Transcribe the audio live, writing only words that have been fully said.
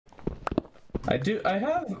I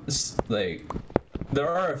have like there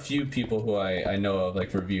are a few people who I know of,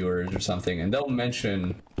 like reviewers or something, and they'll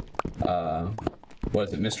mention what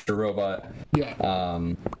is it, Mr. Robot? Yeah.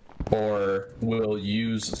 Or will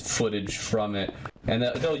use footage from it, and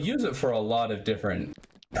they'll use it for a lot of different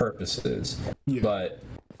purposes. Yeah. But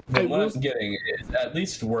what I'm getting is at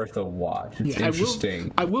least worth a watch. It's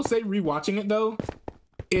interesting. I will say rewatching it though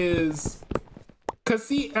is because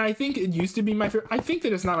see, I think it used to be my favorite. I think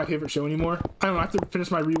that it's not my favorite show anymore. I don't know, I have to finish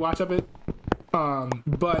my rewatch of it.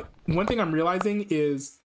 But one thing I'm realizing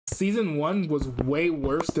is season 1 was way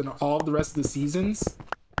worse than all the rest of the seasons.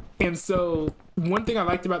 And so one thing I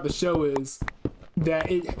liked about the show is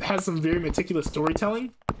that it has some very meticulous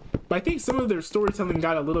storytelling. But I think some of their storytelling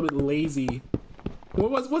got a little bit lazy.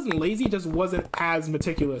 Well, it wasn't lazy, it just wasn't as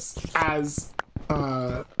meticulous as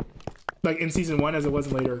like in season 1 as it was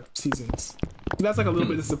in later seasons. So that's like a little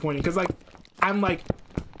bit disappointing because I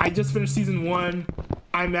just finished season 1.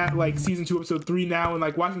 I'm at like season 2 episode 3 now, and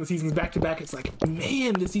like watching the seasons back to back, it's like,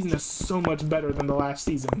 man, this season is so much better than the last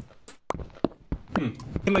season.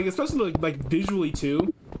 And like especially like visually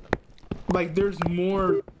too, like there's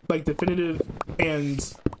more like definitive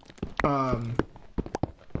and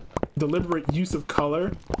deliberate use of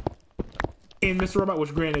color in Mr. Robot,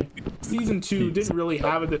 which granted season 2 didn't really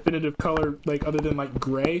have a definitive color like other than like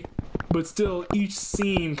gray, but still each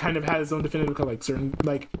scene kind of had its own definitive color. Like certain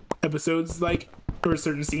like episodes like or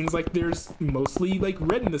certain scenes like there's mostly like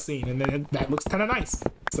red in the scene, and then that looks kind of nice.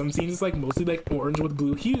 Some scenes is like mostly like orange with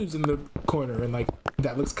blue hues in the corner, and like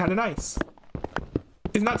that looks kind of nice.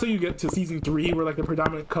 It's not till you get to season 3 where like the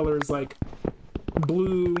predominant color is like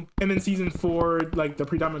blue, and then season 4 like the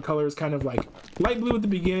predominant color is kind of like light blue at the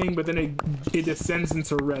beginning, but then it descends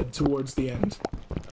into red towards the end.